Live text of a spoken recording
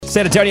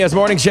San Antonio's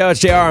morning show.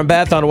 It's JR and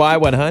Beth on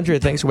Y100.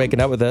 Thanks for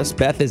waking up with us.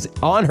 Beth is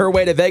on her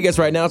way to Vegas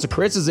right now, so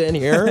Chris is in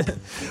here.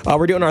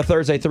 We're doing our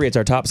Thursday 3. It's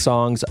our top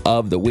songs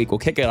of the week. We'll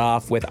kick it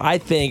off with, I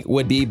think,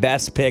 would be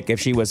Beth's pick if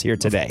she was here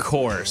today. Of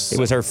course. It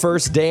was her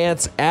first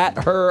dance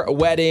at her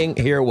wedding.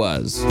 Here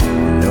was.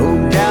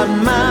 No doubt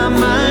in my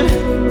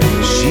mind,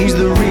 she's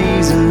the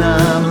reason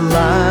I'm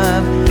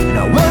alive. And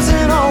I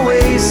wasn't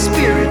always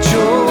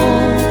spiritual.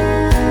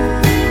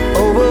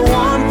 Oh, but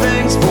one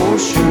thing's for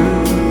sure.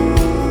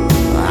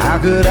 How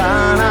could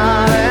I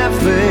not have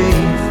faith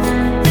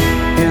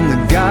in the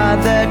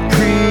God that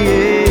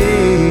created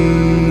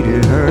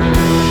her?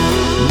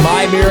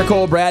 My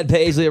Miracle, Brad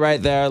Paisley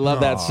right there. Love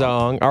that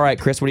song. All right,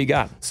 Chris, what do you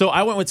got? So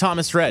I went with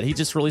Thomas Rhett. He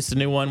just released a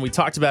new one. We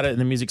talked about it in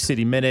the Music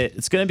City Minute.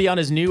 It's going to be on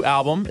his new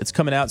album. It's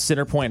coming out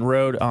Center Point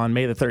Road on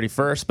May the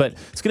 31st, but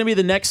it's going to be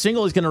the next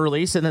single he's going to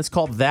release, and it's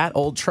called That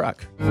Old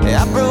Truck.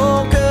 I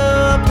broke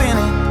up in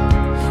it.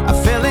 I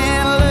fell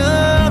in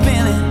love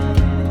in it.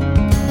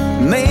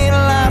 Made a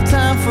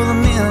lifetime full of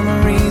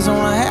memories on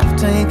a half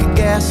tank of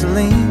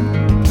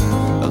gasoline.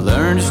 I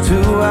learned just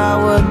who I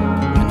was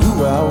and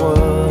who I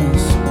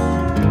was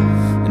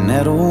in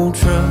that old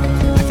truck.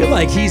 I feel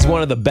like he's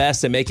one of the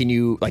best at making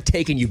you, like,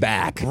 taking you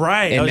back.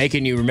 Right. And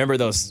making you remember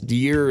those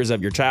years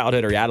of your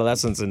childhood or your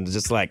adolescence and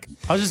just like.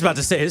 I was just about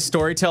to say, his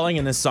storytelling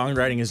and his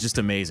songwriting is just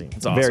amazing.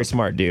 It's awesome. Very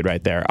smart dude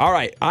right there. All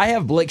right. I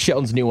have Blake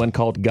Shelton's new one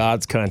called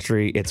God's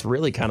Country. It's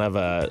really kind of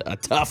a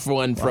tough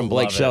one from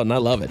Blake Shelton. I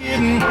love it.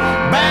 Getting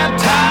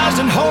baptized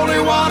in holy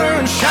water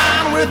and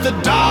shine with the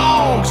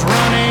dogs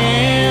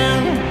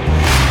running.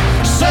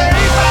 Saved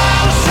by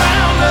the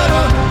sound of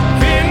a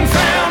pin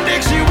found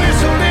Dixie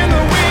whistle in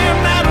the wind.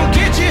 That'll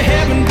get you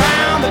heaven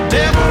bound. The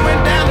devil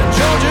went down to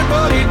Georgia,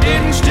 but he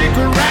didn't stick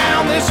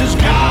around. This is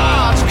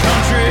God's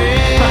country.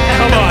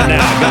 Come on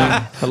now.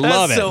 God. I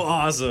love That's it. so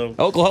awesome.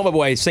 Oklahoma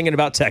boy singing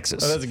about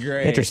Texas. Oh, that's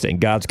great. Interesting.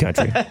 God's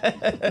country.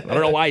 I don't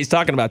know why he's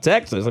talking about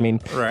Texas. I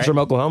mean, Right. he's from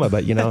Oklahoma,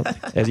 but, you know,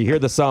 as you hear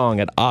the song,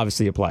 it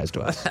obviously applies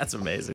to us. That's amazing.